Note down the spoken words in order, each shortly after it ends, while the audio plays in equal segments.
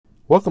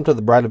Welcome to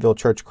the Bradleyville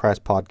Church of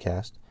Christ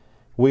podcast.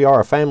 We are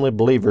a family of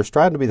believers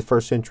striving to be the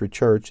first century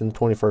church in the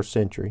 21st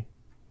century.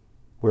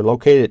 We're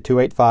located at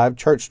 285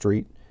 Church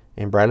Street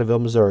in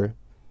Bradleyville, Missouri.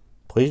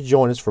 Please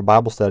join us for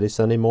Bible study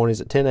Sunday mornings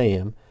at 10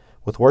 a.m.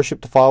 with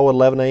worship to follow at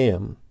 11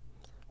 a.m.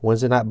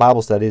 Wednesday night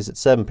Bible studies at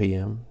 7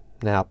 p.m.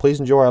 Now, please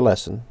enjoy our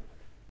lesson.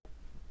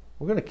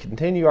 We're going to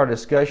continue our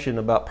discussion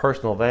about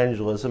personal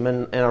evangelism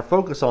and our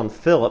focus on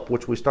Philip,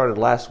 which we started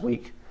last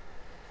week,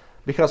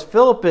 because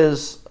Philip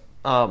is...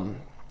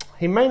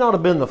 he may not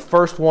have been the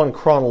first one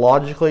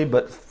chronologically,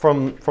 but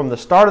from the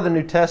start of the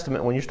New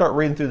Testament, when you start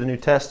reading through the New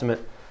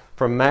Testament,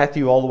 from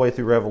Matthew all the way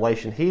through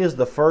Revelation, he is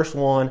the first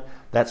one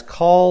that's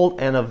called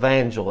an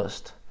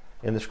evangelist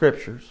in the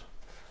Scriptures.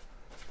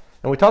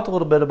 And we talked a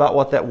little bit about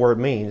what that word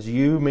means.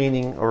 You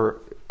meaning, or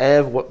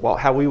ev,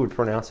 how we would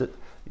pronounce it.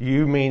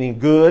 You meaning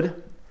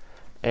good,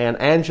 and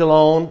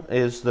angelon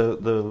is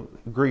the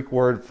Greek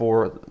word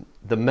for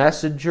the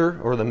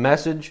messenger or the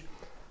message.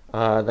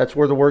 That's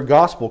where the word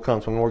gospel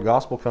comes from. The word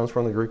gospel comes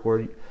from the Greek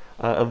word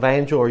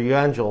evangel or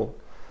euangel,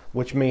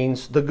 which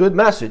means the good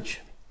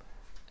message.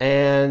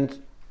 And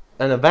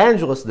an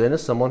evangelist then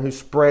is someone who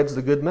spreads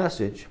the good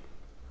message,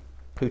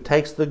 who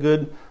takes the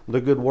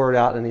good word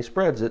out and he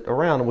spreads it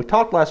around. And we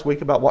talked last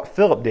week about what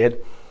Philip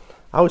did.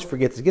 I always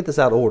forget to get this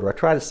out of order. I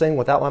try to sing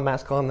without my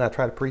mask on, and I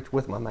try to preach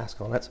with my mask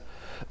on. That's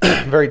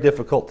very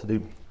difficult to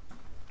do.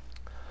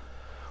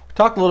 We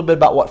talked a little bit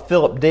about what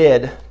Philip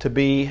did to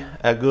be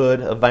a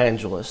good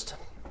evangelist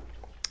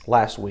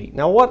last week.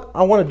 Now what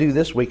I want to do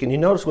this week, and you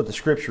notice with the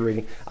scripture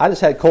reading, I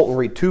just had Colton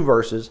read two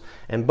verses,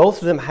 and both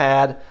of them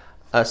had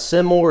a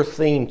similar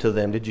theme to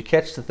them. Did you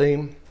catch the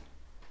theme?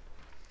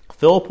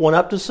 Philip went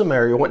down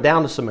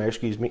to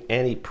Samaria,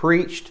 and he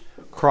preached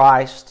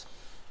Christ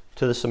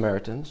to the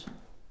Samaritans.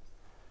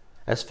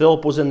 As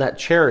Philip was in that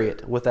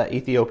chariot with that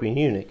Ethiopian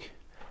eunuch,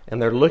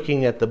 and they're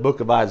looking at the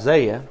book of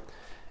Isaiah,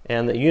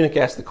 and the eunuch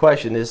asked the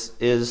question, is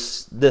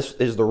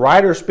the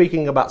writer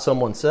speaking about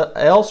someone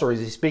else, or is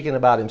he speaking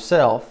about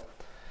himself?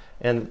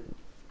 And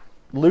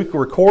Luke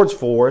records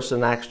for us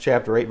in Acts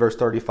chapter 8, verse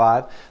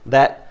 35,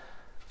 that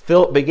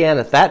Philip began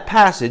at that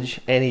passage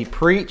and he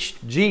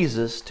preached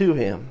Jesus to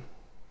him.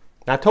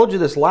 Now, I told you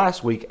this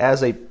last week.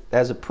 As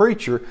a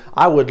preacher,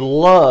 I would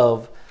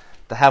love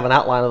to have an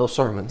outline of those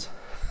sermons.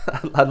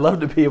 I'd love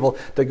to be able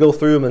to go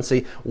through them and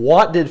see,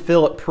 what did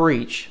Philip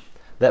preach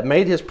that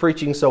made his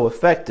preaching so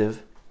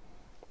effective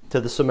to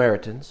the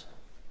Samaritans?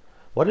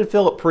 What did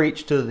Philip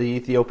preach to the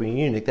Ethiopian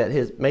eunuch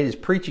that made his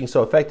preaching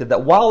so effective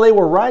that while they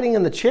were riding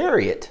in the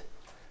chariot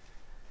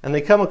and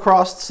they come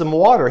across some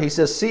water, he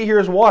says, "See,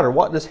 here's water.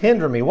 What does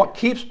hinder me? What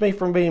keeps me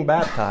from being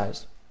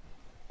baptized?"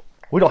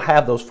 We don't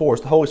have those for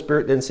us. The Holy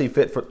Spirit didn't see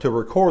fit to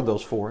record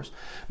those for us.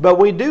 But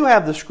we do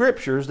have the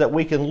scriptures that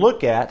we can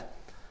look at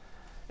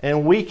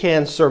and we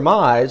can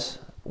surmise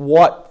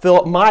what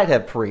Philip might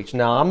have preached.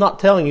 Now, I'm not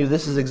telling you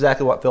this is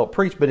exactly what Philip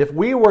preached, but if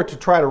we were to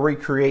try to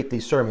recreate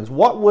these sermons,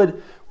 what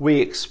would we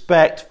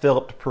expect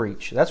Philip to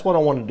preach? That's what I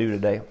want to do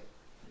today.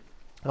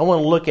 I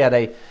want to look at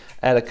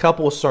a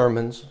couple of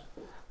sermons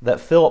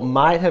that Philip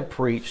might have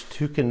preached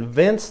to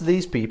convince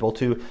these people,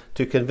 to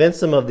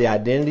convince them of the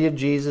identity of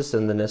Jesus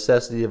and the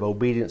necessity of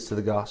obedience to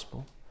the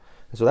gospel.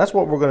 And so that's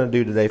what we're going to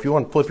do today. If you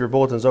want to flip your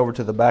bulletins over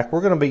to the back, we're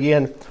going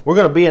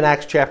to be in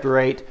Acts chapter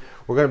 8.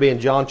 We're going to be in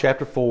John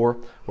chapter 4.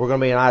 We're going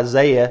to be in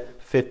Isaiah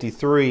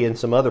 53 and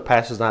some other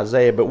passages in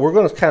Isaiah. But we're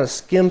going to kind of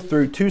skim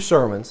through two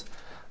sermons.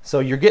 So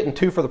you're getting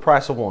two for the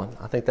price of one.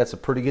 I think that's a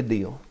pretty good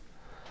deal.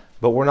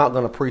 But we're not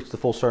going to preach the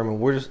full sermon.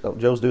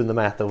 Joe's doing the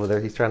math over there.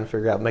 He's trying to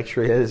figure out, make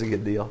sure it is a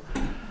good deal.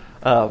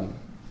 I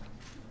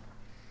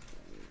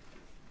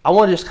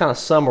want to just kind of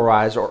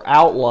summarize or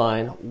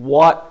outline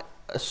what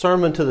a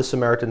sermon to the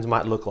Samaritans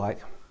might look like.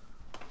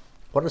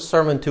 What a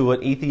sermon to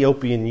an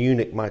Ethiopian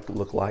eunuch might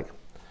look like.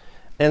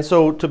 And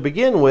so to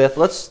begin with,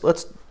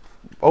 let's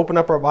open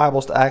up our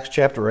Bibles to Acts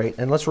chapter 8,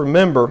 and let's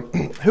remember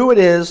who it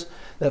is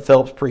that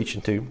Philip's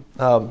preaching to.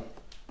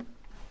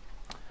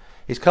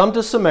 He's come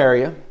to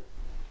Samaria.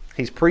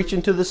 He's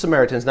preaching to the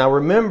Samaritans. Now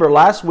remember,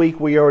 last week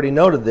we already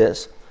noted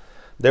this.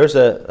 There's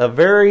a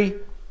very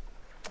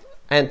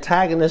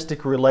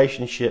antagonistic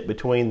relationship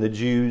between the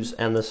Jews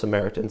and the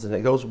Samaritans, and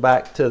it goes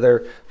back to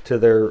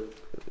the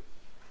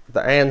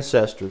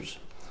ancestors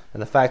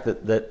and the fact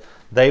that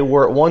they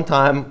were at one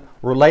time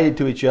related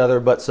to each other,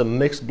 but some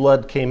mixed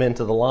blood came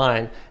into the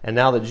line, and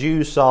now the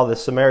Jews saw the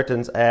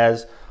Samaritans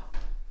as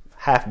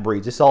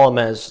half-breeds. They saw them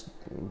as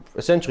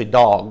essentially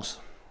dogs.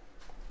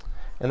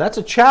 And that's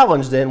a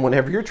challenge then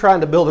whenever you're trying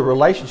to build a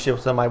relationship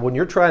with somebody, when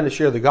you're trying to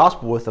share the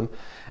gospel with them,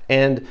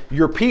 and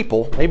your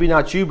people, maybe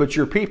not you, but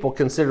your people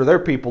consider their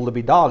people to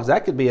be dogs.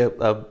 That could be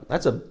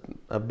that's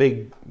a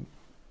big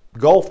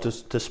gulf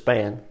to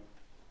span.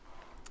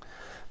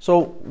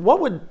 So what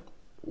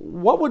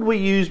would we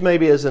use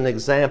maybe as an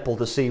example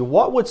to see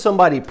what would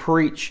somebody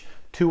preach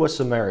to a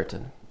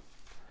Samaritan?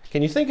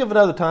 Can you think of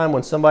another time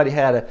when somebody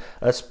had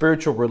a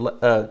spiritual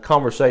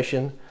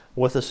conversation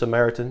with a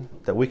Samaritan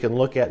that we can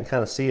look at and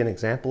kind of see an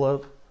example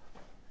of?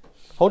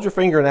 Hold your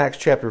finger in Acts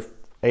chapter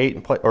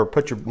 8 or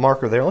put your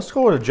marker there. Let's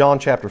go to John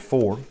chapter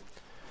 4.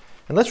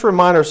 And let's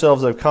remind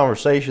ourselves of a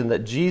conversation that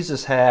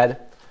Jesus had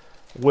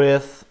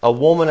with a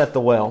woman at the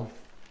well.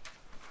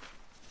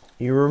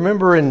 You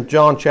remember in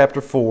John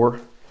chapter 4,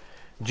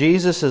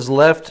 Jesus has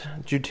left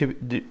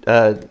Judea.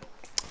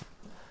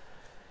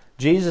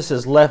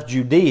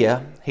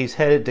 He's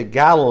headed to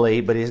Galilee,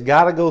 but he's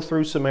got to go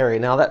through Samaria.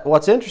 Now,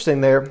 what's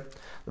interesting there,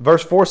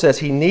 verse 4 says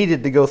he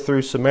needed to go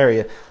through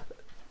Samaria.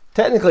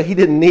 Technically, he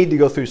didn't need to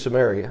go through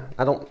Samaria.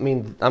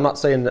 I'm not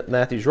saying that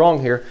Matthew's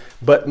wrong here,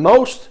 but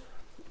most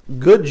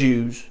good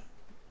Jews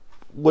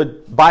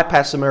would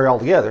bypass Samaria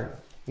altogether.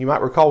 You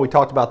might recall we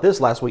talked about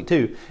this last week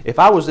too. If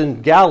I was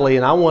in Galilee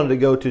and I wanted to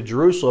go to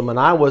Jerusalem, and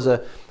I was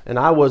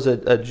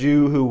a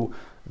Jew who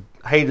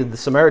hated the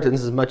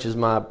Samaritans as much as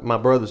my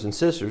brothers and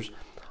sisters,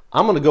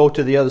 I'm going to go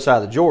to the other side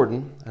of the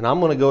Jordan, and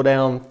I'm going to go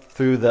down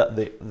through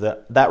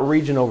that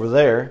region over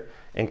there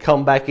and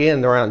come back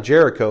in around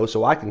Jericho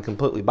so I can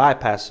completely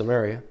bypass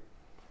Samaria.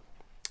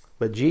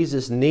 But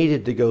Jesus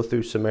needed to go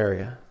through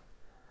Samaria.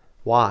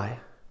 Why?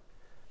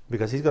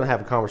 Because he's going to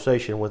have a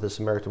conversation with a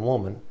Samaritan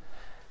woman.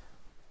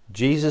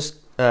 Jesus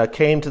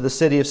came to the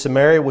city of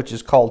Samaria, which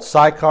is called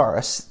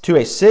Sychar, to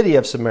a city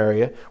of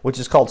Samaria, which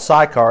is called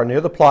Sychar, near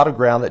the plot of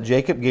ground that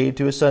Jacob gave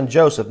to his son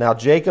Joseph. Now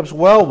Jacob's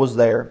well was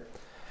there.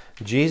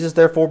 Jesus,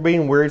 therefore,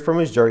 being wearied from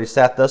his journey,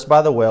 sat thus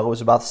by the well. It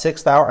was about the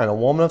 6th hour, and a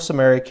woman of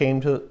Samaria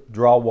came to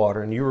draw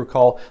water. And you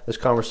recall this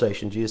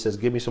conversation. Jesus says,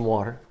 "Give me some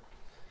water."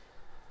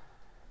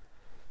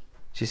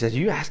 She says,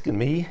 "You asking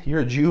me?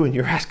 You're a Jew and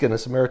you're asking a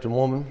Samaritan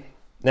woman?"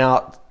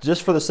 Now,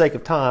 just for the sake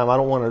of time, I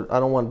don't want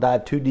to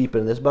dive too deep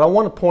into this, but I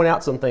want to point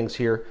out some things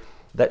here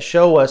that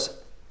show us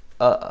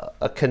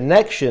a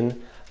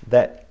connection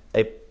that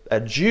a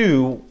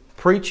Jew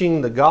preaching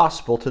the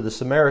gospel to the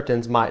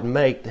Samaritans might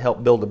make to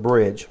help build a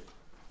bridge.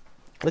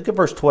 Look at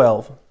verse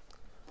 12.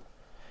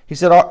 He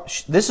said,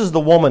 this is the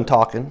woman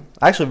talking.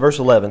 Actually, verse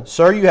 11.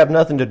 "Sir, you have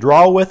nothing to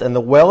draw with, and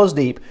the well is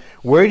deep.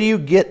 Where do you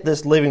get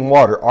this living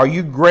water? Are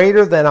you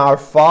greater than our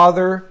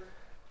father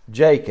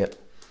Jacob?"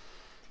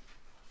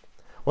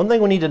 One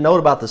thing we need to note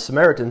about the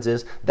Samaritans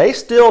is they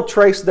still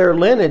trace their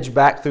lineage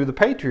back through the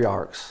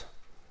patriarchs.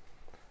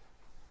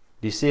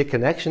 Do you see a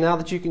connection now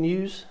that you can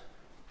use?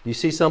 Do you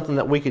see something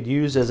that we could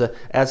use as a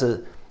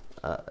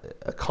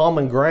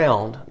common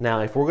ground?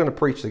 Now, if we're going to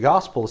preach the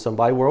gospel to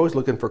somebody, we're always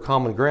looking for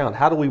common ground.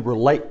 How do we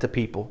relate to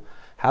people?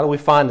 How do we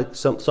find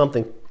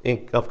something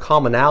of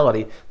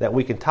commonality that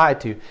we can tie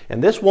to?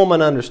 And this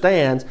woman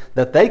understands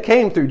that they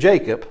came through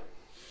Jacob.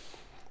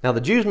 Now, the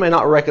Jews may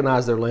not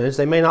recognize their lineage.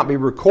 They may not be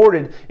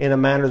recorded in a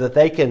manner that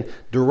they can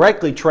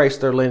directly trace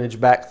their lineage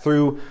back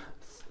through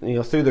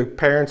their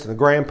parents and the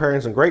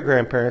grandparents and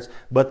great-grandparents,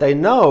 but they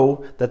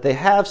know that they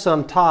have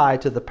some tie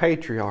to the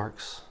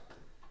patriarchs.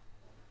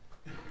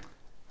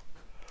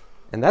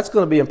 And that's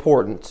going to be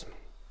important.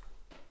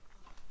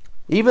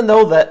 Even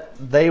though that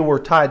they were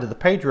tied to the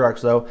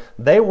patriarchs, though,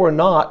 they were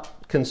not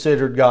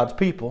considered God's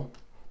people.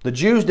 The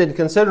Jews didn't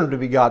consider them to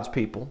be God's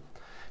people.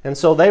 And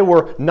so they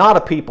were not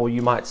a people,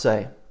 you might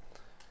say.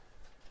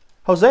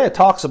 Hosea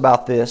talks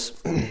about this.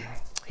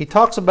 He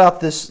talks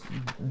about this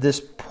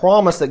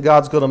promise that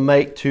God's going to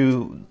make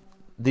to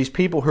these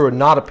people who are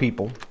not a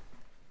people.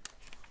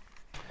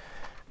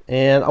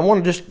 And I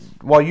want to just,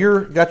 while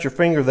you're got your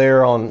finger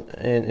there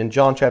in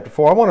John chapter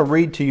 4, I want to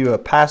read to you a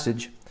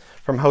passage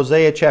from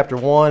Hosea chapter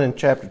 1 and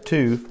chapter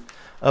 2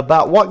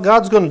 about what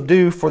God's going to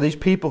do for these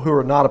people who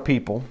are not a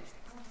people.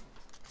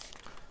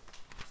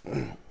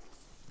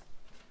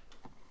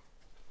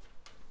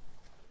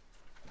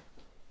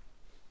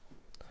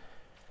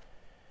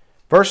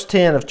 Verse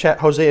 10 of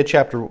Hosea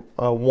chapter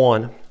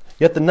 1.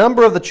 "Yet the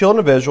number of the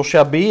children of Israel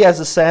shall be as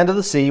the sand of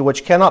the sea,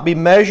 which cannot be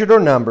measured or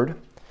numbered.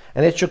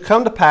 And it shall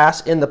come to pass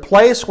in the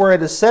place where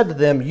it is said to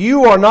them,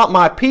 You are not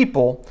my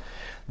people,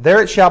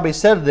 there it shall be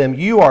said to them,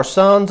 You are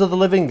sons of the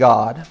living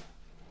God."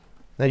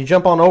 Now you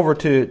jump on over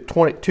to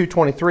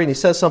 2:23, and he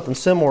says something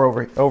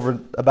similar over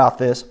about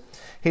this.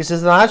 He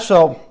says,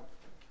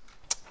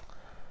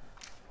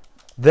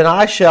 Then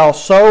I shall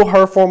sow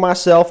her for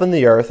myself in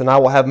the earth, and I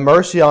will have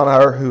mercy on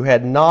her who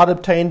had not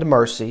obtained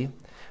mercy.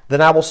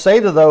 Then I will say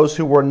to those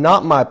who were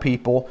not my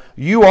people,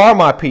 You are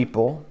my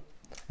people.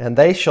 And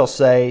they shall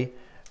say,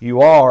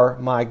 You are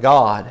my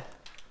God.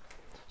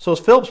 So as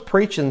Philip's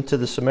preaching to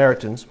the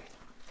Samaritans,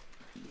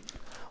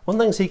 one of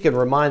the things he can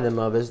remind them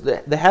of is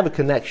that they have a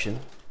connection.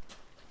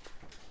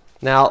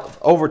 Now,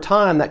 over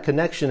time, that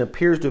connection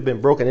appears to have been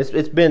broken.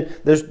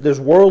 There's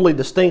worldly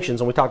distinctions,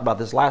 and we talked about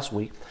this last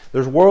week.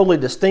 There's worldly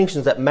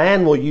distinctions that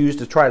man will use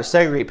to try to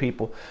segregate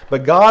people.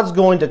 But God's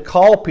going to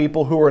call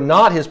people who are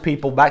not His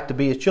people back to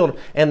be His children.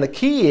 And the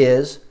key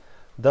is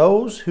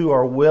those who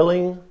are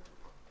willing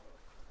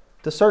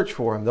to search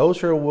for Him,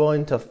 those who are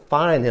willing to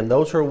find Him,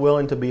 those who are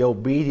willing to be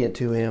obedient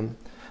to Him,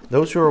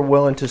 those who are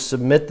willing to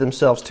submit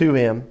themselves to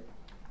Him.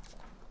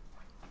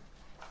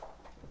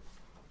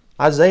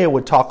 Isaiah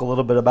would talk a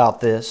little bit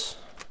about this.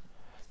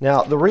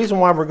 Now, the reason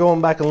why we're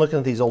going back and looking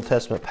at these Old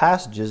Testament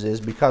passages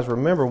is because,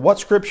 remember, what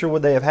scripture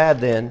would they have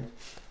had then?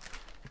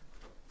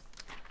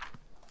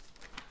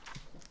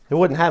 They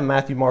wouldn't have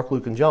Matthew, Mark,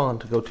 Luke, and John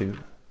to go to.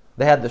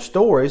 They had the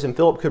stories, and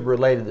Philip could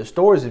relate to the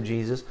stories of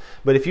Jesus.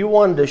 But if you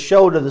wanted to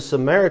show to the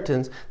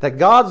Samaritans that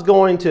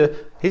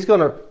He's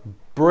going to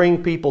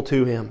bring people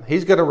to Him.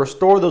 He's going to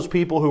restore those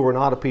people who were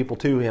not a people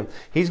to Him.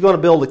 He's going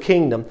to build a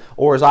kingdom,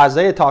 or as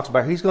Isaiah talks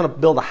about, He's going to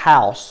build a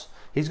house.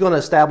 He's going to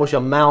establish a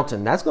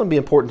mountain. That's going to be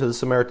important to the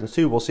Samaritans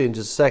too. We'll see in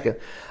just a second.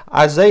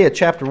 Isaiah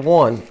chapter 2,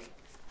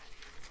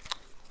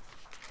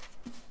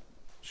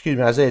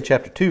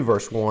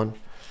 verse 1.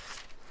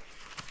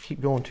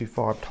 Keep going too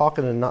far. I'm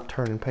talking and not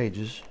turning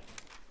pages.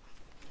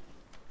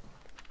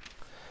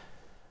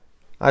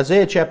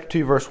 Isaiah chapter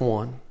 2, verse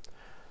 1.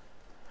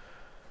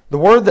 The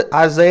word that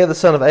Isaiah the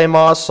son of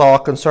Amoz saw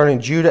concerning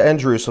Judah and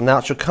Jerusalem. Now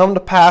it shall come to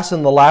pass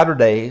in the latter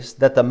days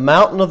that the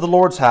mountain of the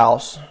Lord's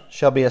house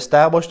shall be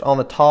established on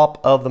the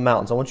top of the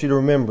mountains. I want you to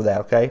remember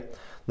that, okay?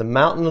 The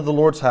mountain of the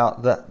Lord's house,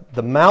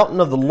 the mountain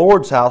of the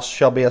Lord's house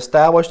shall be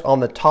established on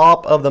the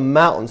top of the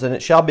mountains, and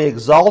it shall be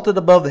exalted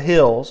above the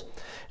hills,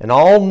 and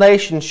all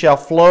nations shall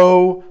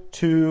flow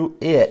to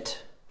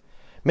it.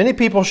 Many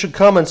people should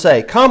come and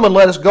say, "Come and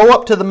let us go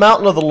up to the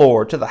mountain of the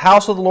Lord, to the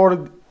house of the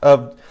Lord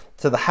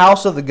to the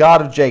house of the God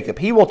of Jacob.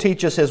 He will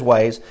teach us His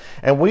ways,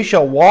 and we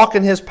shall walk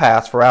in His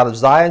paths. For out of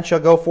Zion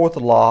shall go forth the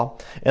law,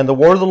 and the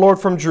word of the Lord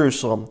from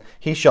Jerusalem.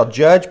 He shall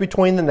judge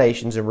between the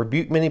nations, and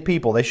rebuke many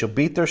people. They shall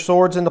beat their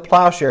swords into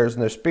plowshares,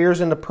 and their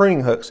spears into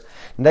pruning hooks.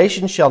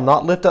 Nation shall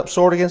not lift up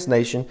sword against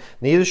nation,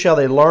 neither shall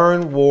they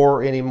learn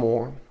war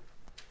anymore."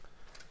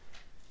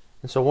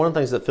 And so one of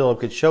the things that Philip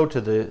could show to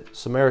the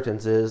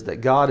Samaritans is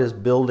that God is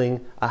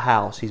building a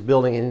house. He's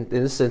building, in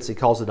this sense, he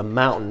calls it a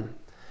mountain.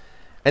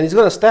 And He's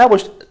going to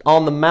establish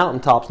on the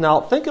mountaintops.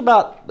 Now, think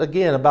about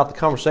the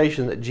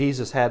conversation that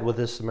Jesus had with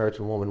this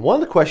Samaritan woman. One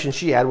of the questions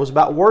she had was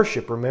about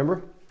worship,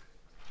 remember?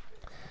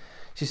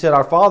 She said,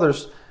 "Our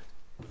fathers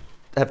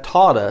have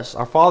taught us,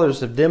 our fathers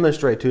have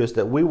demonstrated to us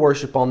that we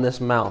worship on this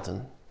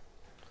mountain.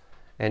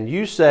 And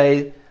you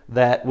say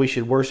that we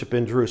should worship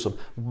in Jerusalem."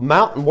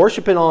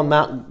 Worshiping on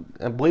mountain,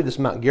 I believe this is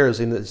Mount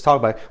Gerizim that it's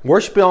talking about.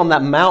 Worshiping on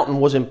that mountain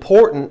was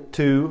important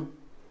to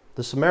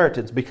the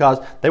Samaritans because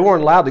they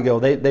weren't allowed to go.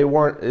 They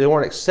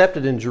weren't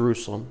accepted in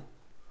Jerusalem.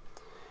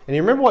 And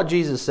you remember what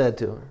Jesus said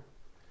to her?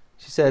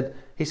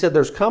 He said,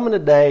 "There's coming a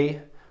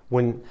day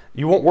when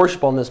you won't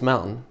worship on this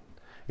mountain.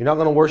 You're not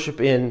going to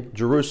worship in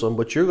Jerusalem,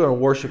 but you're going to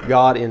worship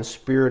God in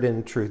spirit and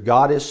in truth.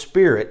 God is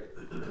spirit,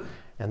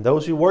 and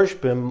those who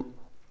worship Him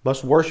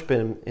must worship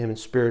Him in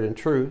spirit and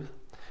truth."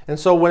 And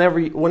so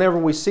whenever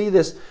we see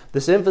this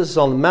emphasis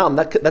on the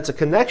mountain, that's a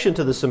connection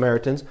to the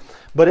Samaritans,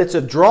 but it's a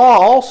draw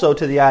also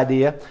to the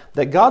idea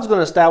that God's going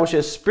to establish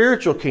a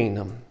spiritual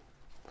kingdom,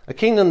 a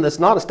kingdom that's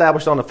not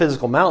established on a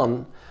physical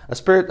mountain,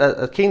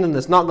 a kingdom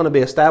that's not going to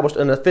be established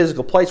in a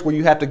physical place where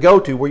you have to go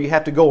to, where you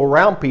have to go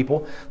around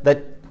people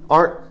that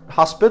aren't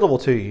hospitable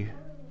to you.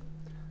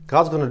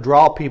 God's going to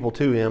draw people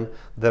to Him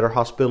that are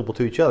hospitable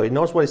to each other. You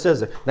notice what He says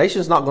there.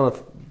 Nation's not going to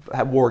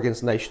have war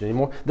against nation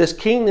anymore. This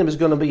kingdom is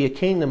going to be a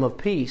kingdom of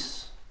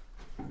peace.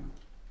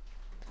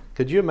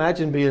 Could you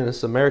imagine being a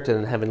Samaritan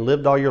and having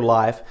lived all your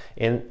life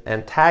in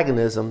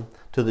antagonism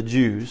to the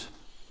Jews,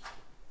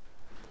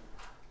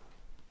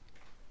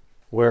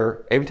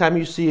 where every time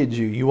you see a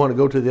Jew, you want to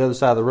go to the other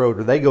side of the road,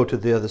 or they go to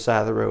the other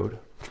side of the road,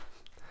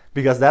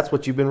 because that's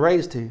what you've been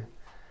raised to.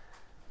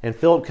 And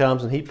Philip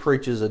comes and he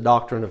preaches a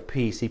doctrine of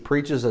peace. He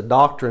preaches a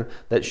doctrine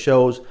that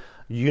shows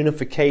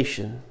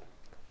unification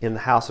in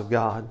the house of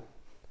God.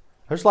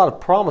 There's a lot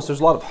of promise. There's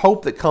a lot of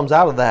hope that comes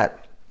out of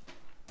that.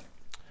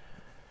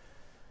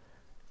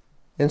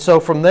 And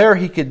so from there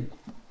he could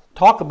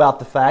talk about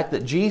the fact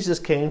that Jesus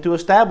came to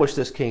establish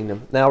this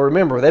kingdom. Now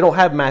remember, they don't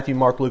have Matthew,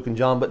 Mark, Luke, and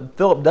John, but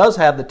Philip does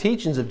have the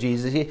teachings of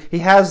Jesus. He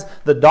has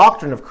the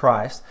doctrine of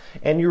Christ.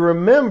 And you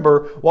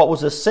remember what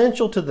was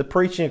essential to the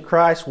preaching of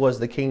Christ was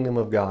the kingdom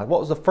of God.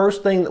 What was the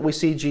first thing that we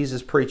see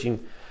Jesus preaching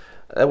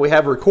that we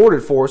have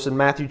recorded for us in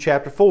Matthew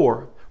chapter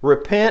 4?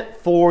 Repent,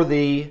 for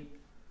the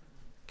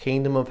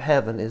kingdom of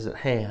heaven is at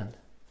hand.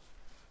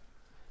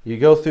 You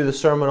go through the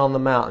Sermon on the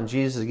Mount, and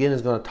Jesus again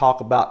is going to talk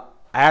about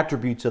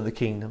attributes of the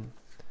kingdom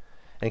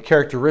and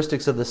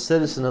characteristics of the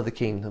citizen of the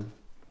kingdom.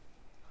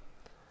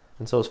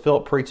 And so as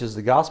Philip preaches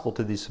the gospel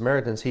to these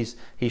Samaritans, he's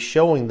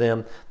showing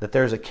them that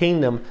there's a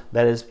kingdom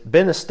that has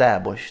been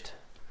established,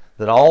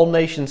 that all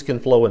nations can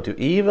flow into.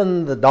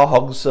 Even the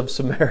dogs of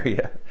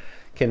Samaria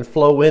can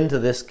flow into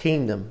this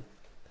kingdom.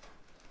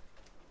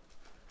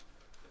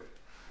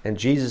 And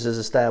Jesus has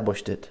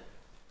established it.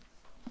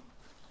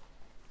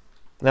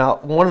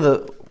 Now, one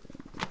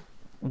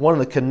of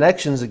the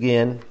connections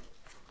again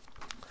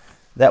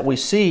that we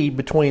see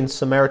between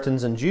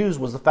Samaritans and Jews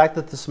was the fact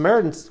that the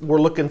Samaritans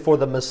were looking for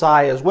the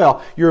Messiah as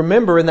well. You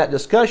remember in that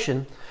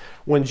discussion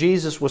when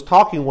Jesus was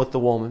talking with the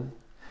woman,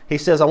 He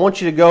says, "I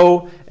want you to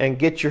go and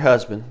get your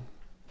husband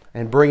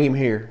and bring him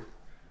here,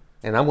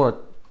 and we're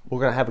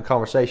going to have a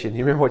conversation."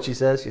 You remember what she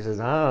says? She says,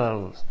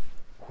 "Oh,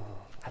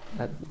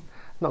 that's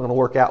not going to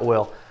work out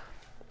well.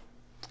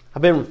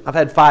 I've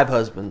had 5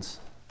 husbands,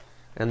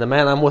 and the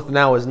man I'm with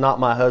now is not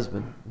my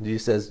husband."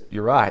 Jesus says,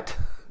 "You're right."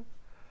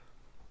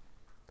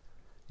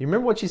 You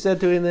remember what she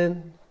said to him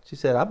then? She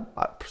said,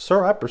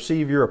 Sir, I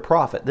perceive you're a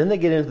prophet. Then they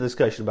get into the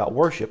discussion about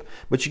worship.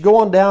 But you go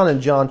on down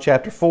in John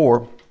chapter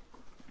 4,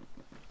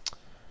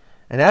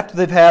 and after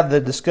they've had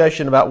the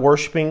discussion about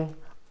worshiping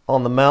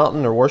on the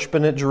mountain or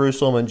worshiping at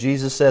Jerusalem, and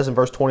Jesus says in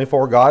verse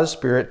 24, God is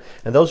spirit,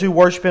 and those who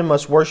worship him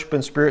must worship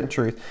in spirit and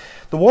truth.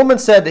 The woman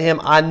said to him,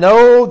 I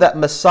know that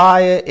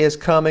Messiah is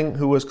coming,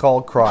 who is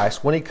called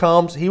Christ. When he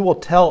comes, he will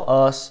tell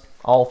us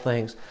all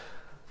things.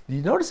 Do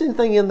you notice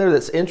anything in there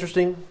that's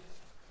interesting?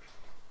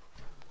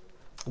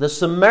 The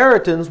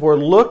Samaritans were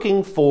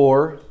looking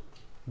for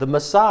the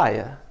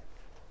Messiah.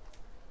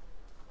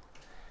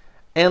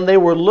 And they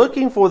were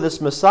looking for this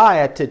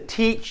Messiah to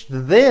teach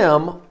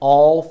them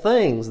all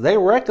things. They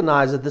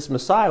recognized that this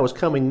Messiah was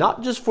coming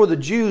not just for the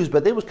Jews,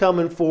 but they was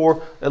coming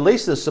for at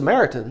least the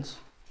Samaritans.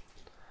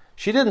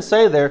 She didn't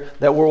say there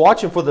that we're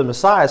watching for the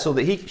Messiah so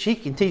that she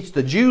can teach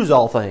the Jews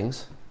all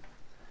things.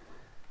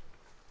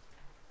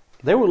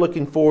 They were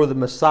looking for the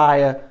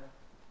Messiah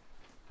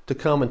to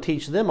come and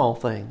teach them all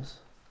things.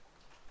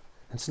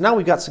 And so now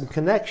we've got some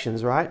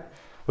connections, right?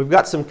 We've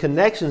got some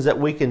connections that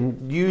we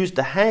can use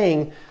to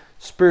hang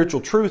spiritual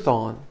truth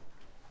on.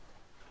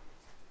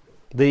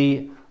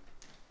 The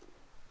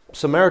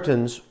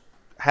Samaritans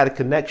had a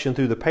connection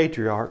through the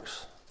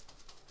patriarchs.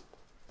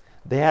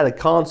 They had a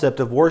concept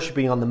of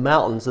worshiping on the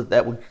mountains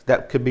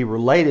that could be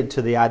related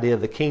to the idea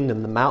of the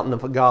kingdom, the mountain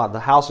of God,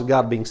 the house of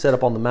God being set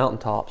up on the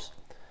mountaintops.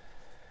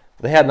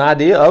 They had an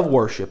idea of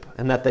worship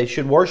and that they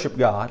should worship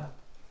God.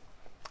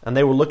 And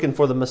they were looking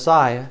for the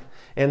Messiah.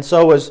 And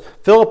so as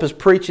Philip is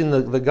preaching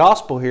the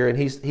gospel here, and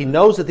he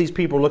knows that these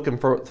people are looking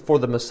for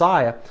the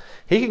Messiah,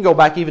 he can go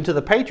back even to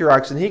the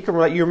patriarchs, and he can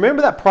relate. You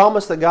remember that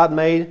promise that God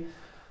made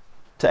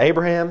to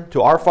Abraham,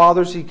 to our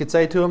fathers? He could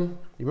say to him,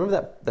 you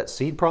remember that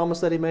seed promise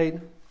that he made?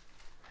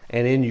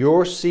 And in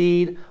your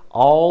seed,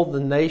 all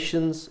the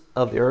nations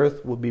of the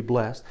earth would be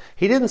blessed.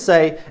 He didn't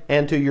say,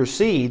 and to your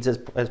seeds,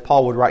 as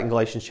Paul would write in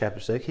Galatians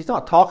chapter 6. He's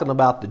not talking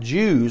about the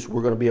Jews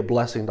were going to be a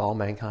blessing to all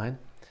mankind.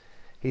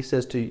 He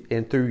says,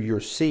 and through your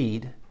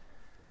seed.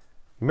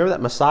 Remember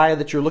that Messiah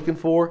that you're looking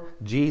for?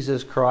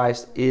 Jesus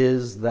Christ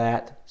is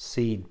that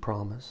seed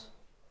promise.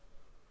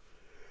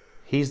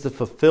 He's the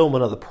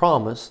fulfillment of the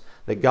promise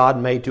that God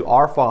made to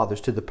our fathers,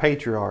 to the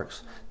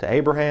patriarchs, to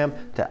Abraham,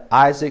 to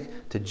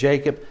Isaac, to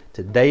Jacob,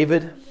 to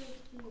David.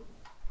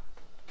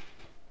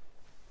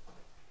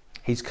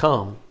 He's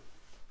come.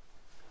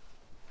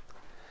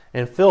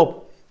 And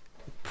Philip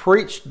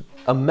preached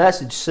a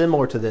message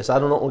similar to this. I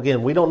don't know,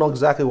 again, we don't know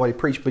exactly what he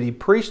preached, but he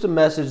preached a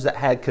message that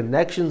had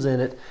connections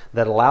in it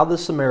that allowed the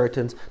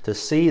Samaritans to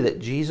see that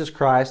Jesus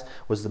Christ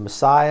was the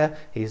Messiah,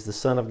 he's the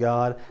Son of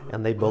God,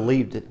 and they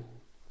believed it.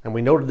 And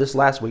we noted this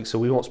last week, so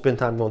we won't spend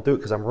time going through it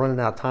because I'm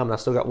running out of time and I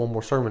still got one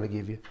more sermon to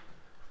give you.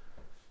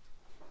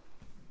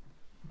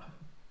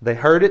 They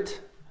heard it,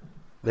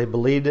 they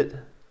believed it,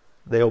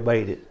 they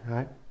obeyed it,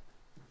 right?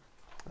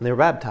 And they were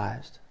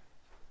baptized.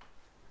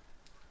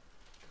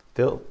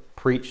 Philip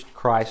preached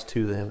Christ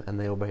to them and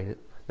they obeyed it.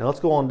 Now let's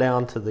go on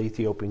down to the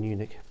Ethiopian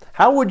eunuch.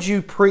 How would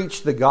you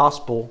preach the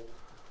gospel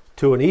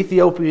to an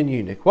Ethiopian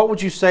eunuch? What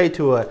would you say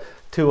to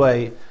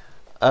a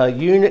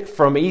eunuch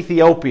from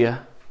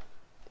Ethiopia?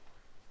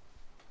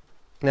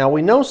 Now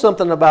we know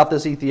something about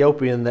this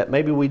Ethiopian that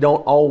maybe we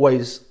don't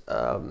always,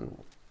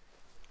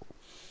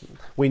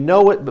 we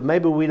know it, but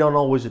maybe we don't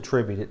always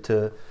attribute it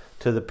to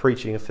the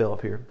preaching of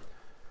Philip here.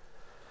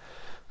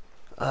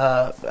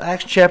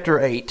 Acts chapter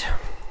 8.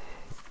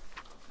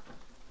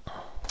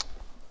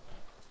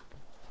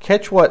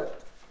 Catch what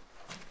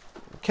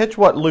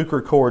Luke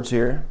records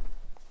here.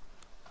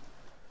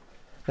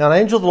 Now an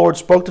angel of the Lord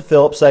spoke to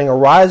Philip, saying,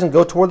 Arise and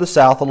go toward the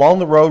south, along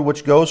the road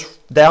which goes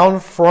down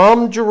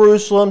from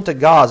Jerusalem to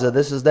Gaza.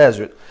 This is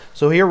desert.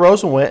 So he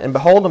arose and went, and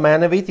behold, a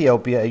man of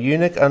Ethiopia, a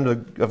eunuch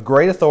of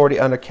great authority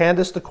under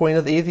Candace, the queen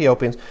of the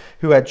Ethiopians,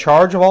 who had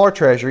charge of all her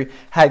treasury,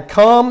 had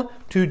come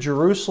to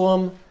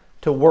Jerusalem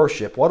to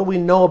worship. What do we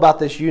know about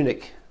this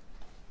eunuch?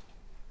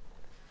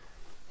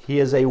 He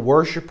is a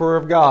worshiper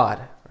of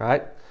God,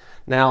 right?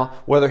 Now,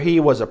 whether he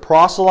was a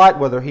proselyte,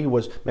 whether he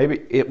was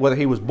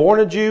born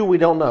a Jew, we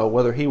don't know.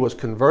 Whether he was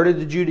converted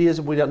to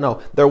Judaism, we don't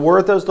know. There were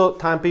at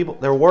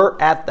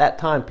that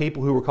time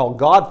people who were called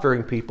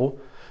God-fearing people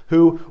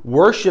who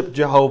worshiped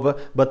Jehovah,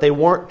 but they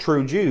weren't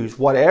true Jews.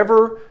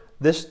 Whatever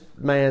this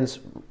man's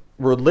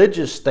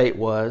religious state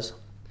was,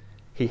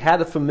 he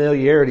had a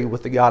familiarity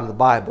with the God of the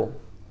Bible.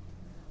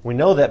 We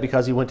know that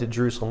because he went to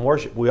Jerusalem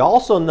worship. We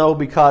also know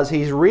because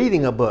he's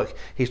reading a book.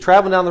 He's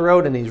traveling down the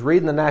road and he's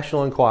reading the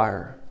National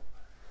Enquirer.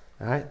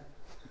 Right?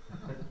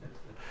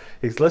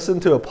 He's listening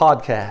to a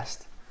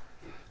podcast.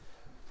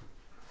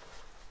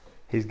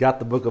 He's got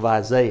the book of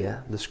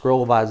Isaiah, the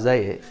scroll of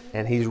Isaiah,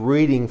 and he's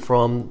reading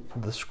from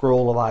the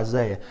scroll of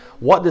Isaiah.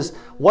 What's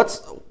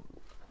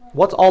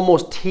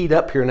almost teed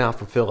up here now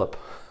for Philip?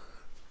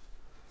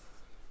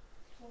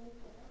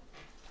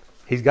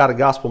 He's got a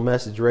gospel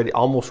message ready,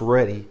 almost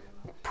ready,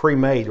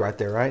 pre-made right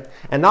there, right?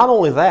 And not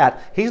only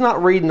that, he's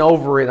not reading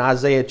over in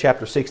Isaiah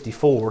chapter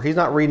 64. He's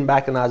not reading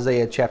back in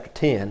Isaiah chapter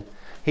 10.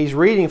 He's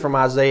reading from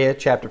Isaiah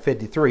chapter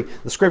 53.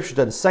 The scripture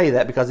doesn't say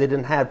that because it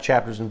didn't have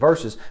chapters and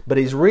verses, but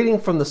he's reading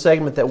from the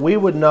segment that we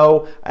would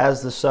know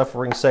as the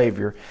suffering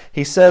Savior.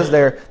 He says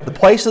there, the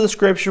place of the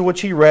scripture which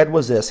he read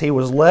was this: He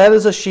was led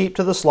as a sheep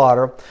to the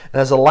slaughter,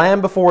 and as a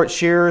lamb before its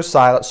shearer is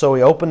silent, so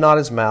he opened not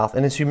his mouth.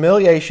 In his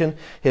humiliation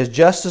his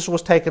justice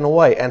was taken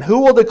away. And who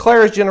will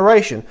declare his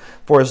generation?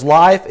 For his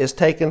life is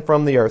taken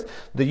from the earth.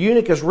 The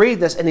eunuch is reading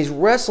this, and he's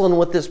wrestling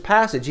with this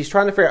passage. He's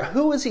trying to figure out,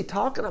 who is he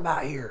talking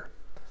about here?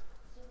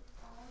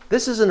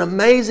 This is an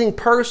amazing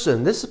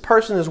person. This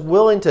person is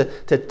willing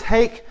to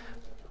take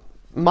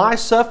my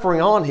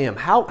suffering on him.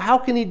 How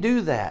can he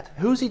do that?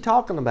 Who's he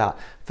talking about?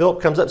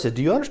 Philip comes up and says,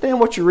 do you understand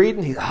what you're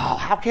reading? He's,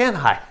 how can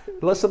I?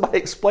 Let somebody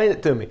explain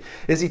it to me.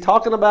 Is he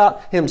talking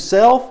about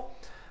himself,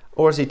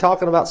 or is he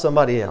talking about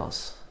somebody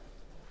else?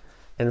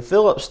 And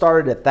Philip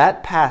started at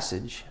that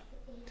passage,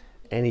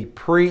 and he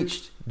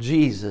preached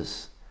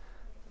Jesus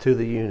to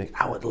the eunuch.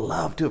 I would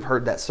love to have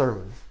heard that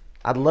sermon.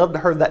 I'd love to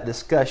have heard that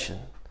discussion.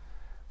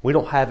 We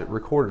don't have it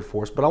recorded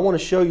for us, but I want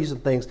to show you some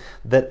things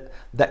that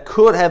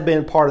could have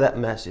been part of that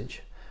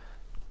message.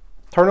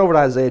 Turn over to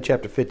Isaiah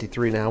chapter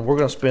 53 now. We're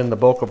going to spend the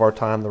bulk of our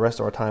time, the rest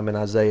of our time, in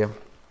Isaiah.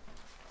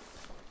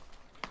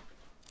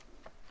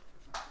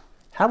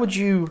 How would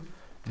you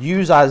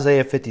use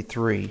Isaiah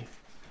 53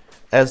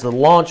 as the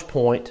launch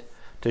point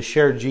to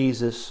share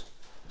Jesus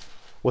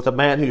with a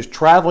man who's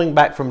traveling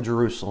back from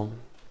Jerusalem?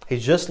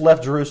 He's just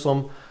left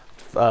Jerusalem,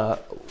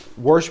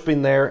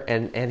 worshiping there,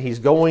 and he's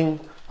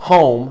going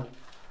home.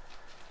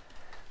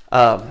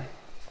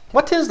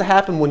 What tends to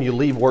happen when you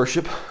leave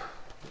worship?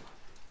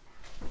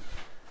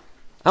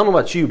 I don't know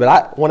about you,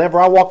 but whenever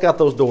I walk out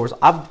those doors,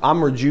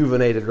 I'm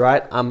rejuvenated,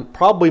 right? I'm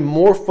probably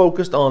more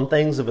focused on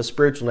things of a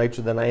spiritual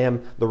nature than I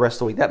am the rest of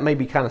the week. That may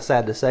be kind of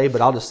sad to say, but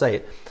I'll just say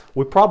it.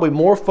 We're probably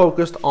more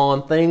focused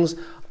on things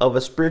of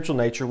a spiritual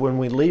nature when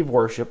we leave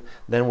worship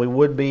than we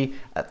would be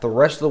at the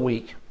rest of the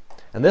week.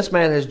 And this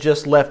man has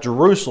just left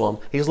Jerusalem.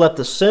 He's left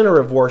the center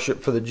of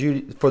worship for the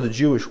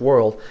Jewish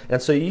world.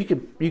 And so you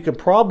could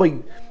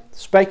probably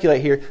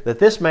speculate here that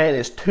this man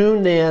is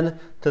tuned in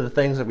to the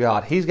things of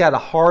God. He's got a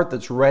heart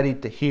that's ready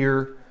to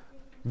hear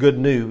good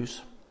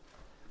news.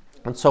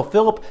 And so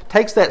Philip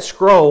takes that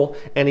scroll,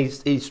 and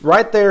he's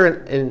right there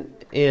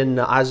in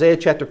Isaiah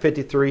chapter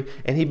 53,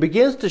 and he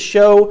begins to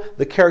show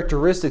the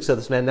characteristics of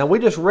this man. Now, we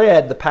just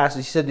read the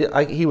passage. He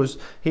said he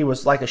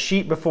was like a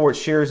sheep before its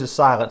shears is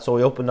silent, so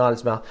he opened not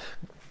his mouth.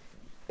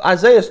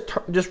 Isaiah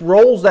just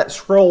rolls that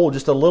scroll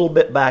just a little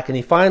bit back, and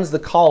he finds the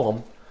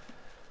column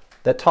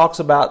that talks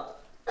about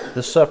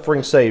the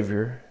suffering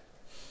Savior.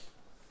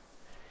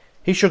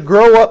 He shall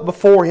grow up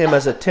before him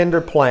as a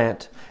tender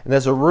plant, and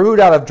as a root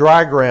out of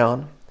dry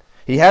ground.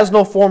 He has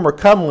no form or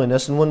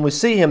comeliness, and when we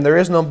see him, there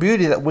is no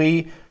beauty that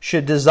we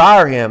should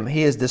desire him.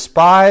 He is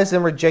despised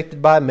and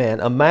rejected by men,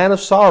 a man of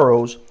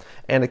sorrows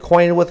and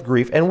acquainted with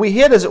grief. And we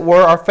hid, as it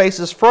were, our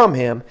faces from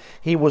him.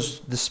 He was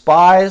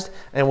despised,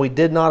 and we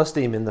did not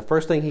esteem him. The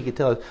first thing he could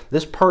tell us,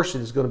 this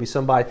person is going to be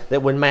somebody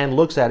that when man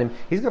looks at him,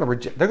 they're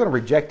going to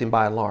reject him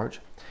by and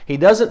large. He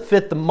doesn't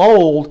fit the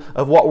mold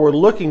of what we're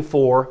looking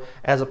for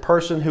as a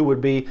person who would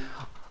be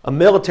a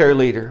military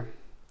leader,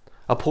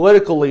 a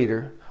political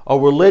leader, a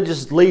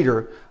religious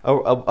leader,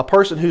 a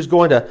person who's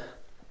going to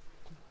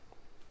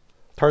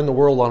turn the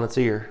world on its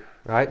ear,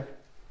 right?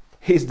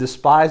 He's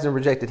despised and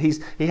rejected.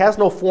 He has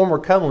no form or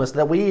comeliness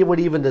that we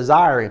would even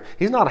desire him.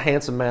 He's not a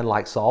handsome man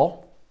like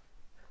Saul.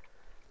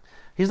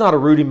 He's not a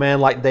ruddy man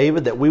like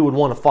David that we would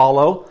want to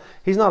follow.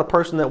 He's not a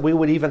person that we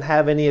would even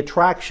have any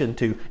attraction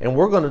to, and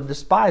we're going to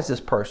despise this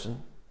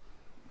person.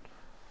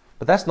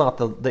 But that's not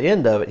the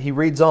end of it. He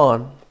reads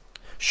on.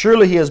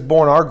 Surely he has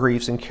borne our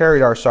griefs and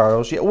carried our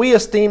sorrows, yet we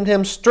esteemed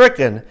him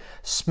stricken,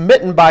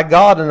 smitten by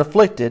God and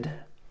afflicted.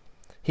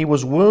 He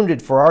was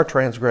wounded for our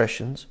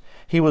transgressions.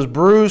 He was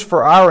bruised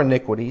for our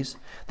iniquities.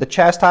 The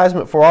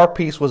chastisement for our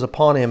peace was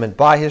upon him, and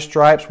by his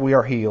stripes we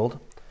are healed.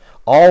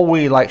 All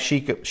we like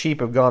sheep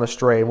have gone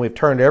astray, and we've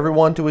turned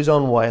everyone to his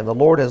own way, and the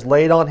Lord has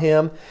laid on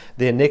him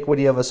the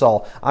iniquity of us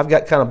all. I've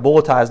got kind of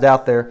bulletized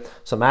out there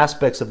some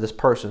aspects of this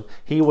person.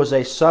 He was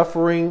a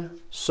suffering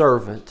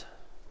servant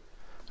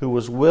who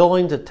was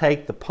willing to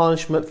take the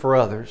punishment for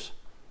others.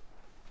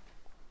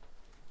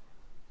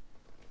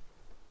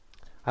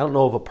 I don't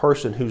know of a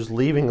person who's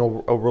leaving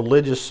a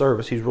religious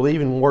service, he's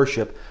leaving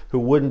worship, who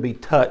wouldn't be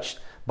touched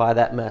by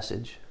that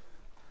message.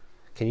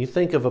 Can you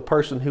think of a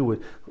person who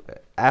would,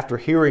 after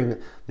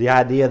hearing the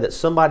idea that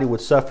somebody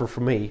would suffer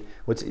for me,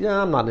 would say,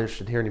 yeah, I'm not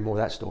interested in hearing any more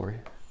of that story.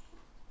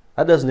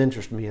 That doesn't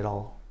interest me at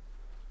all.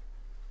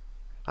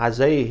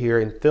 Isaiah here,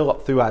 and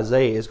Philip through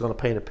Isaiah, is going to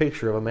paint a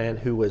picture of a man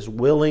who is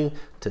willing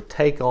to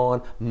take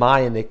on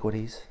my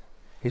iniquities.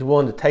 He's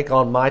willing to take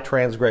on my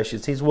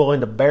transgressions. He's willing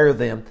to bear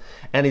them.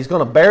 And he's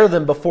going to bear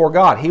them before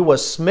God. He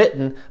was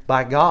smitten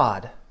by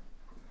God.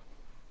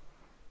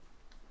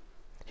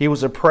 He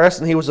was oppressed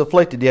and he was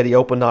afflicted, yet he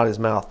opened not his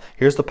mouth.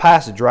 Here's the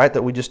passage, right,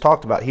 that we just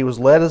talked about. He was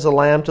led as a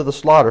lamb to the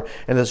slaughter,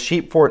 and as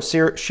sheep for its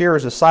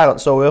shearers is silent,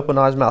 so he opened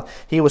not his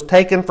mouth. He was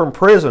taken from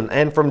prison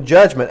and from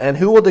judgment, and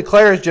who will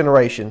declare his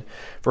generation?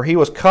 For he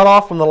was cut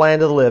off from the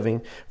land of the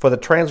living. For the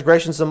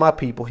transgressions of my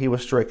people he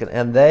was stricken,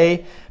 and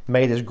they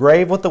made his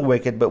grave with the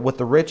wicked, but with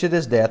the rich at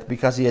his death,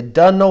 because he had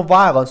done no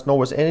violence, nor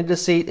was any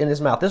deceit in his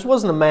mouth. This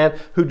wasn't a man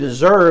who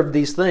deserved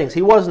these things.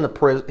 He wasn't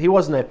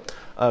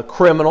a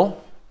criminal.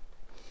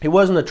 He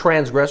wasn't a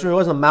transgressor. He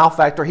wasn't a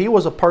malefactor. He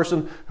was a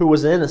person who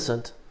was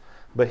innocent,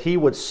 but he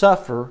would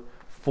suffer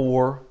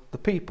for the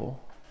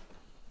people.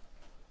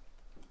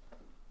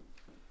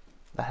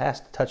 That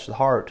has to touch the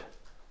heart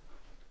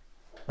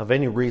of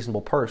any reasonable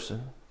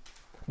person.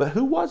 But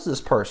who was this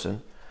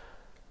person?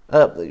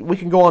 We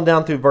can go on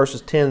down through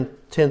verses 10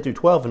 through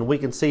 12, and we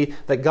can see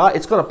that God,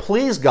 it's going to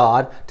please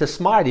God to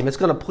smite him. It's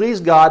going to please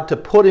God to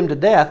put him to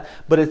death,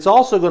 but it's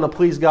also going to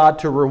please God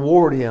to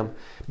reward him,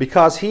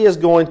 because he is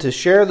going to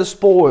share the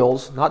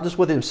spoils, not just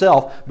with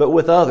himself, but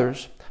with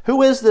others.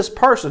 Who is this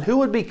person? Who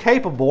would be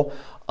capable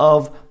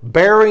of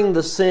bearing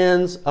the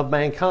sins of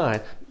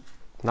mankind?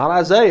 Not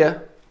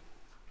Isaiah.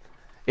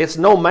 It's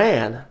no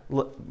man,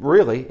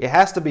 really. It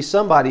has to be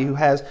somebody who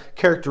has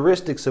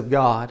characteristics of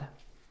God.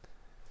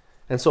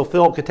 And so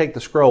Philip could take the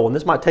scroll, and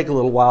this might take a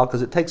little while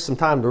because it takes some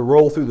time to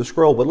roll through the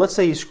scroll, but let's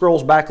say he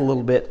scrolls back a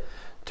little bit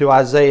to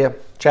Isaiah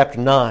chapter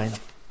 9.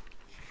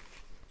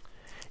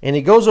 And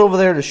he goes over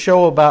there to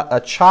show about a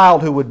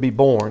child who would be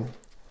born.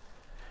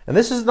 And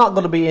this is not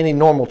going to be any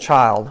normal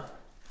child.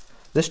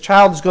 This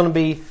child is going to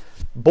be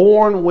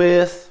born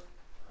with,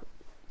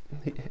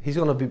 he's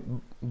going to be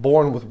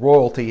born with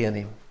royalty in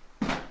him.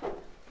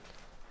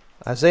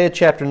 Isaiah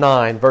chapter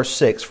 9, verse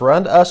 6, For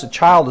unto us a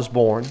child is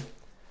born,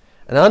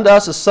 and unto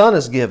us a son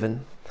is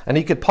given. And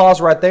he could pause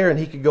right there and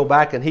he could go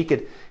back and he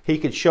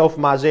could show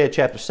from Isaiah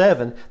chapter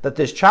 7 that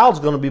this child's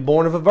going to be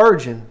born of a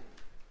virgin.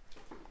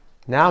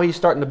 Now he's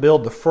starting to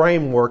build the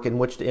framework in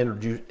which to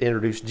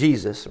introduce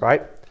Jesus,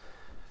 right?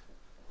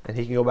 And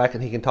he can go back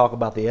and he can talk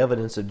about the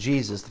evidence of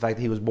Jesus, the fact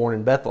that he was born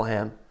in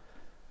Bethlehem,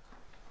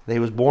 that he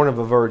was born of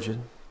a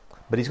virgin.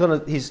 But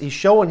he's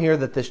showing here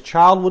that this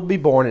child would be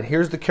born, and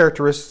here's the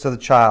characteristics of the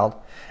child.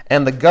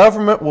 And the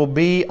government will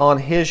be on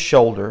his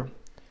shoulder,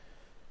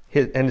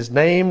 and his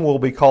name will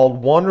be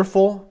called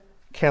Wonderful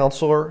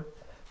Counselor,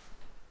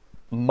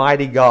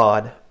 Mighty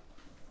God.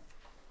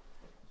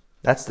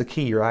 That's the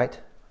key, right?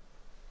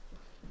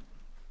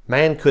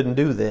 Man couldn't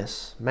do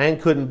this. Man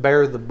couldn't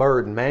bear the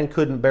burden. Man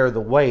couldn't bear the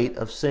weight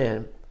of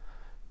sin.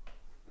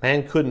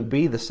 Man couldn't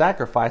be the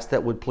sacrifice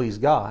that would please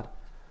God.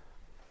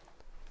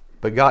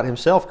 But God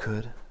himself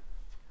could.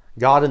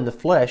 God in the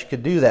flesh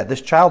could do that.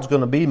 This child's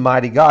going to be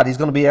mighty God. He's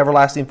going to be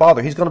everlasting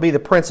Father. He's going to be the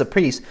Prince of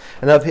Peace.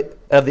 And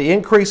of the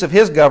increase of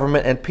his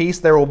government and peace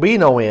there will be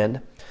no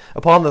end,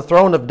 upon the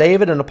throne of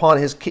David and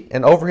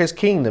over his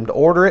kingdom, to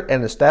order it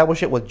and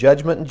establish it with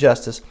judgment and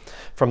justice.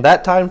 From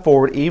that time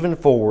forward, even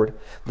forward,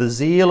 the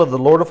zeal of the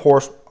Lord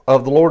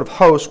of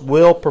hosts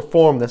will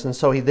perform this. And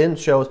so he then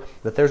shows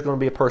that there's going to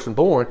be a person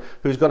born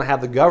who's going to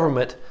have the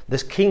government,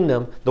 this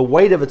kingdom, the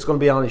weight of it's going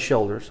to be on his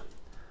shoulders.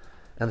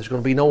 And there's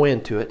going to be no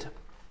end to it.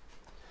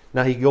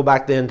 Now he could go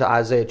back then to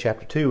Isaiah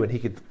chapter 2 and he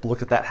could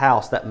look at that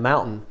house, that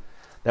mountain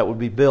that would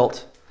be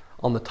built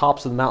on the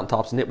tops of the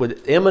mountaintops, and it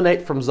would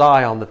emanate from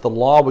Zion, that the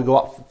law would go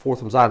out forth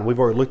from Zion. We've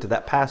already looked at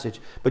that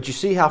passage. But you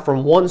see how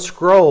from one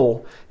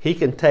scroll he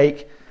can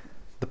take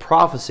the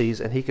prophecies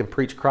and he can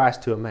preach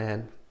Christ to a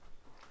man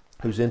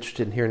who's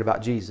interested in hearing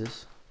about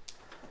Jesus.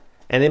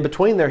 And in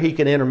between there he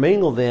can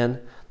intermingle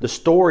then the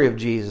story of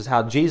Jesus,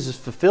 how Jesus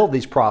fulfilled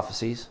these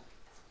prophecies,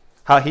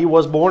 how he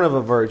was born of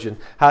a virgin,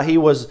 how he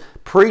was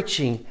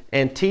preaching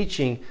and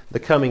teaching the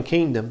coming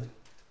kingdom,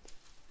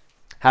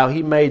 how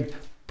he made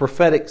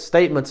prophetic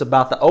statements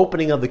about the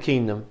opening of the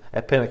kingdom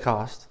at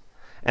Pentecost,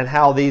 and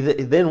how he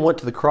then went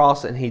to the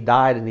cross and he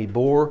died and he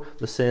bore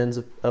the sins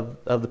of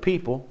the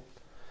people.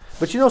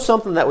 But you know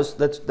something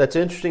that's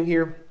interesting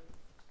here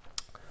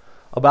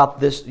about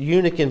this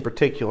eunuch in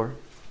particular?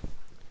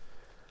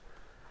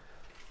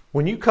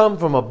 When you come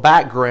from a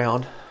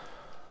background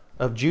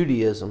of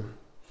Judaism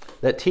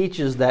that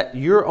teaches that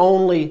your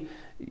only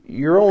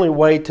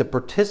way to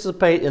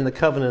participate in the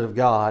covenant of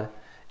God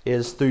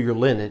is through your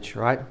lineage,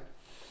 right?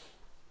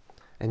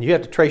 And you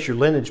have to trace your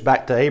lineage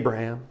back to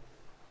Abraham.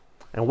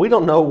 And we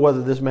don't know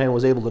whether this man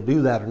was able to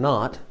do that or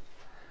not,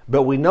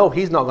 but we know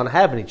he's not going to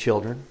have any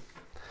children.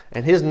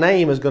 And his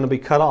name is going to be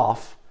cut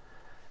off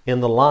in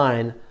the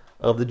line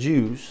of the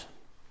Jews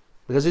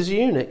because he's a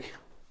eunuch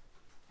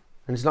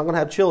and he's not going to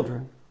have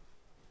children.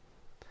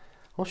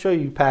 I'll show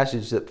you a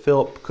passage that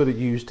Philip could have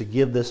used to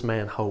give this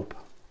man hope.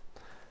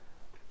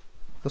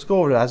 Let's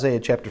go over to Isaiah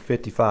chapter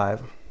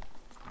 55.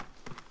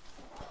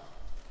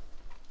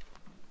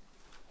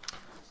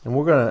 And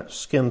we're going to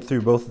skim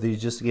through both of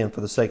these just again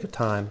for the sake of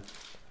time.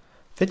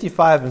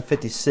 55 and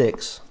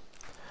 56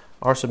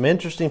 are some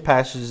interesting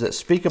passages that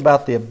speak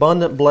about the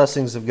abundant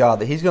blessings of God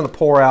that he's going to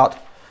pour out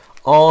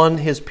on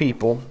his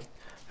people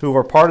who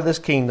are part of this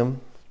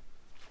kingdom.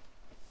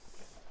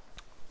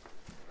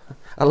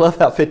 I love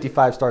how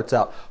 55 starts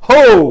out.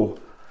 Ho!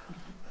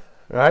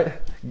 Right?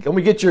 Let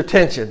me get your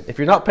attention. If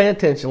you're not paying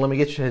attention, let me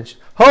get your attention.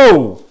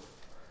 Ho!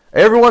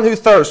 Everyone who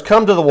thirsts,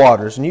 come to the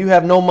waters, and you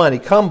have no money,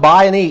 come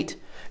buy and eat.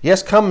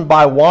 Yes, come and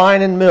buy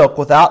wine and milk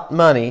without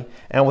money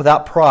and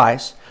without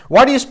price.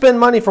 Why do you spend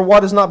money for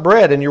what is not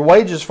bread, and your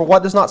wages for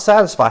what does not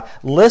satisfy?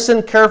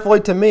 Listen carefully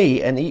to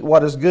me, and eat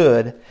what is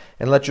good,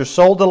 and let your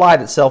soul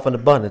delight itself in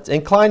abundance.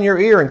 Incline your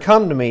ear and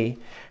come to me.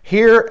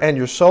 Hear, and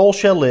your soul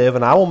shall live,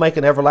 and I will make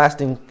an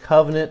everlasting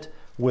covenant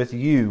with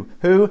you.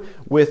 Who?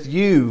 With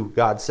you,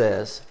 God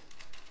says.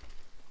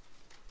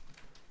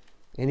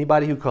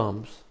 Anybody who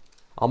comes,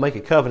 I'll make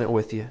a covenant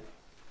with you.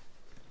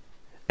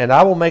 And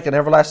I will make an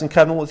everlasting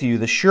covenant with you.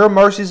 The sure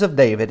mercies of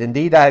David.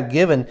 Indeed, I have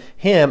given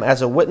him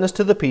as a witness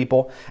to the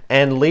people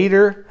and a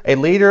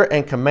leader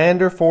and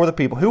commander for the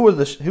people. Who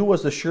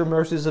was the sure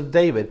mercies of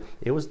David?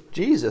 It was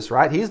Jesus,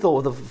 right? He's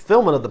the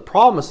fulfillment of the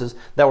promises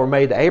that were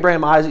made to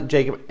Abraham, Isaac,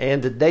 Jacob,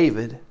 and to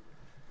David.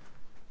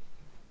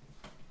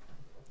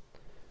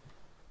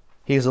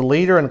 He is a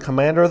leader and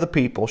commander of the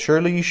people.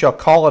 Surely you shall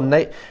call a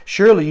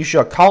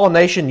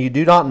nation you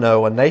do not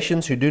know, and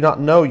nations who do not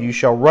know you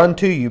shall run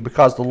to you,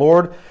 because the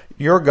Lord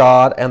your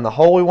God and the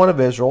Holy One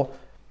of Israel,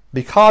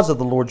 because of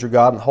the Lord your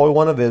God and the Holy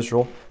One of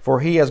Israel, for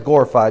he has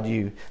glorified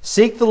you.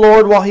 Seek the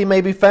Lord while he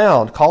may be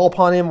found. Call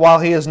upon him while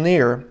he is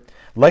near.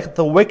 Let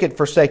the wicked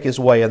forsake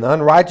his way, and the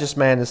unrighteous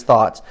man his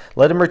thoughts.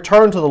 Let him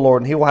return to the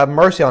Lord, and he will have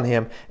mercy on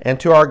him, and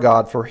to our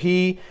God, for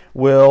he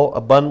will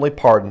abundantly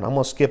pardon. I'm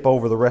going to skip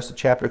over the rest of the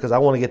chapter because I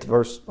want to get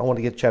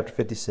to chapter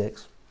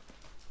 56.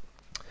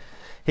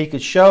 He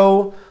could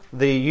show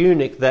the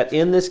eunuch that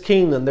in this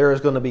kingdom there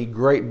is going to be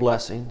great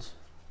blessings.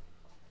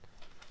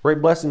 Great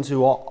blessings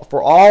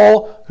for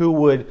all who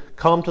would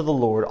come to the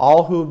Lord,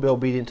 all who would be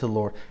obedient to the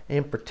Lord,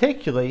 and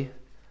particularly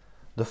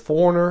the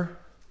foreigner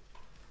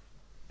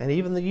and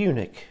even the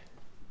eunuch.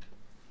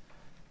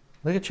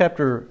 Look at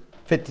chapter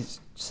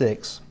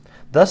 56.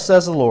 Thus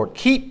says the Lord,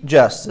 keep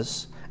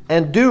justice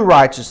and do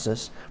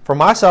righteousness, for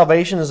my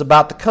salvation is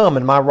about to come,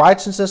 and my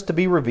righteousness to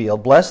be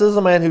revealed. Blessed is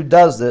the man who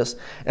does this,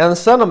 and the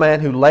son of man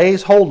who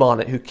lays hold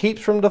on it, who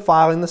keeps from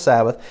defiling the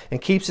Sabbath,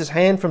 and keeps his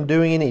hand from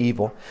doing any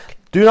evil.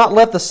 Do not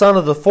let the son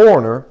of the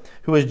foreigner,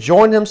 who has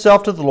joined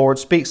himself to the Lord,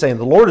 speak, saying,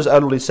 the Lord has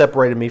utterly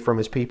separated me from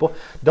his people.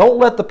 Don't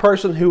let the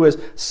person who is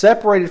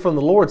separated from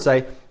the Lord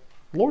say,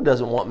 the Lord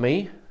doesn't want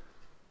me.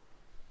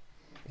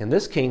 In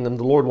this kingdom,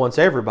 the Lord wants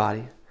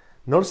everybody.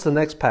 Notice the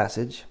next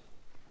passage.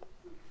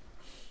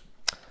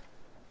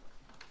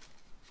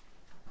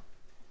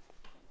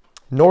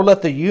 Nor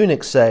let the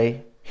eunuch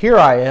say, here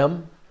I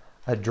am,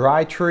 a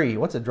dry tree.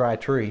 What's a dry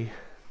tree?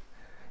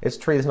 It's a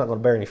tree that's not going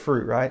to bear any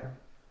fruit, right?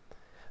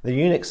 The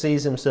eunuch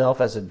sees himself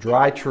as a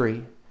dry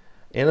tree,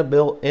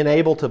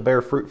 unable to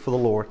bear fruit for the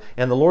Lord.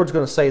 And the Lord's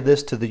going to say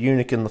this to the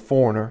eunuch and the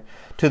foreigner.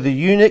 To the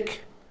eunuch,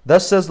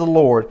 thus says the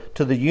Lord,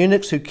 to the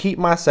eunuchs who keep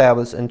my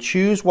Sabbaths and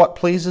choose what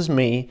pleases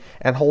me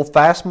and hold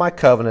fast my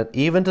covenant,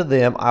 even to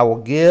them I will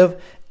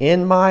give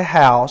in my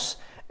house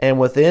and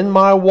within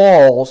my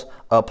walls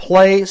a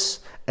place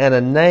and a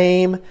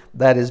name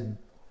that is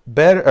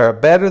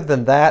better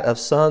than that of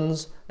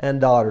sons and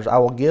daughters. I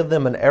will give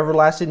them an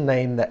everlasting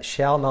name that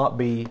shall not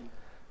be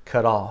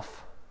cut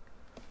off.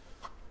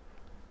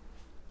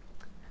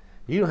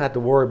 You don't have to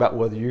worry about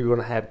whether you're going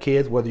to have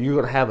kids, whether you're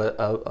going to have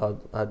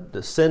a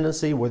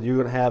descendancy, whether you're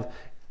going to have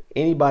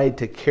anybody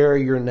to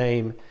carry your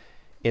name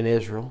in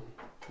Israel,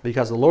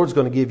 because the Lord's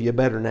going to give you a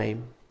better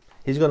name.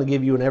 He's going to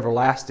give you an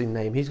everlasting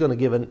name. He's going to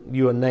give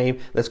you a name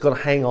that's going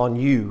to hang on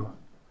you,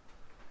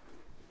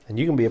 and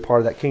you can be a part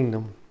of that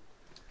kingdom.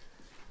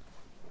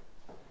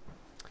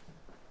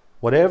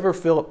 Whatever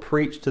Philip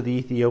preached to the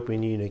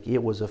Ethiopian eunuch,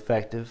 it was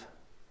effective.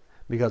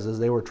 Because as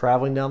they were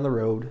traveling down the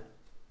road,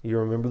 you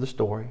remember the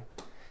story,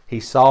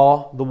 he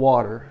saw the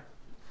water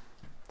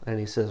and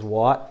he says,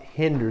 what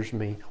hinders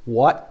me?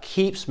 What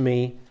keeps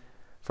me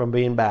from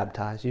being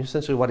baptized?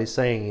 Essentially what he's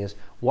saying is,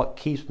 what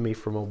keeps me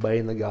from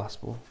obeying the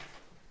gospel?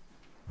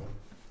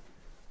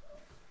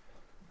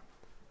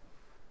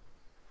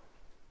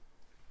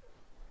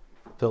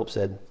 Philip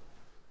said,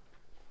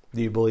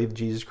 do you believe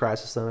Jesus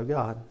Christ is the Son of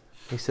God?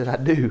 He said, I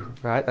do,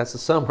 right? That's the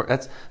summary.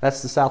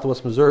 That's the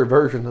Southwest Missouri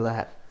version of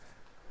that.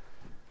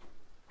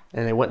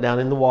 And they went down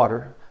in the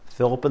water.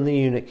 Philip and the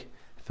eunuch,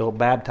 Philip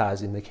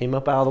baptized him. They came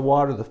up out of the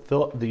water.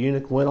 The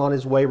eunuch went on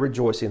his way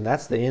rejoicing.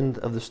 That's the end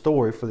of the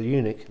story for the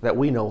eunuch that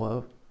we know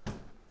of.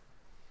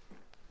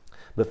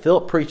 But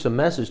Philip preached a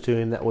message to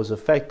him that was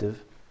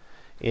effective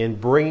in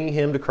bringing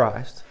him to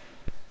Christ.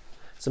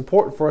 It's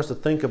important for us to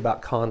think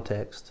about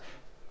context.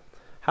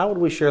 How would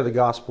we share the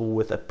gospel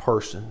with a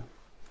person?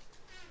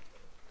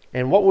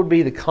 And what would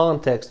be the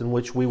context in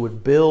which we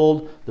would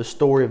build the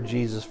story of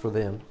Jesus for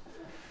them?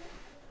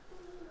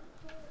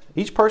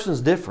 Each person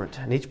is different,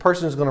 and each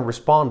person is going to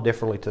respond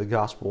differently to the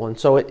gospel. And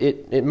so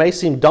it may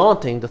seem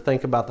daunting to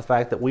think about the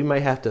fact that we may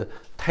have to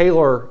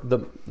tailor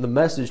the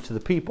message to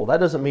the people. That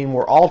doesn't mean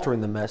we're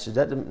altering the message.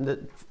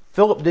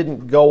 Philip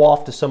didn't go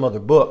off to some other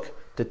book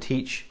to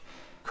teach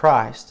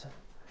Christ.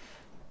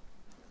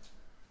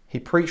 He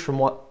preached from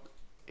what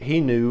he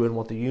knew and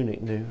what the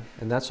eunuch knew.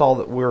 And that's all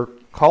that we're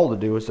called to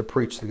do, is to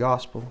preach the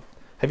gospel.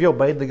 Have you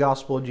obeyed the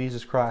gospel of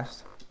Jesus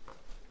Christ?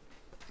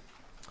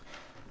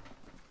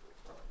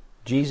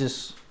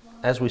 Jesus,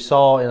 as we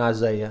saw in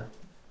Isaiah,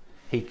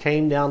 he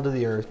came down to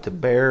the earth to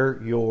bear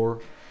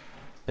your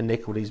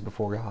iniquities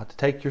before God, to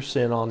take your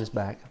sin on his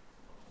back.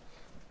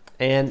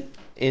 And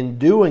in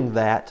doing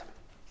that,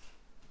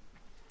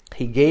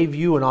 he gave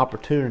you an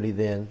opportunity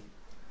then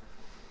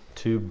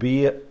to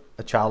be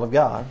a child of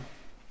God,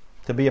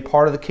 to be a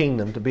part of the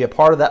kingdom, to be a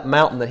part of that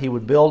mountain that he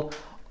would build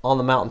on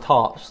the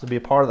mountaintops, to be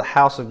a part of the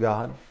house of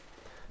God,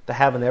 to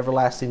have an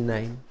everlasting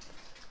name.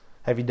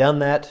 Have you done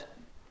that?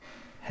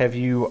 Have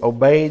you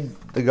obeyed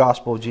the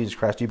gospel of Jesus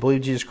Christ? Do you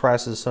believe Jesus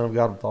Christ is the Son of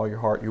God with all your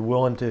heart? You're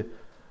willing to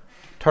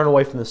turn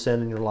away from the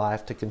sin in your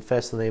life, to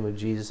confess the name of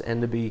Jesus,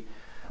 and to be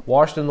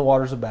washed in the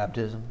waters of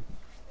baptism.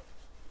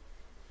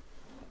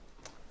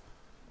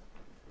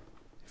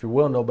 If you're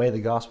willing to obey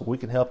the gospel, we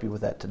can help you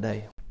with that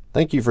today.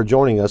 Thank you for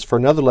joining us for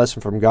another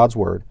lesson from God's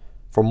Word.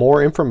 For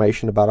more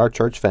information about our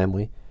church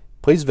family,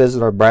 please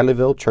visit our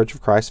Bradleyville Church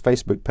of Christ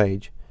Facebook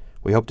page.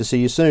 We hope to see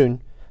you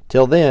soon.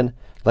 Till then,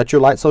 let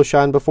your light so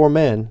shine before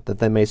men that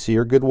they may see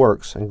your good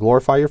works and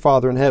glorify your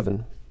Father in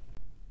heaven.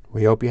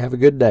 We hope you have a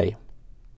good day.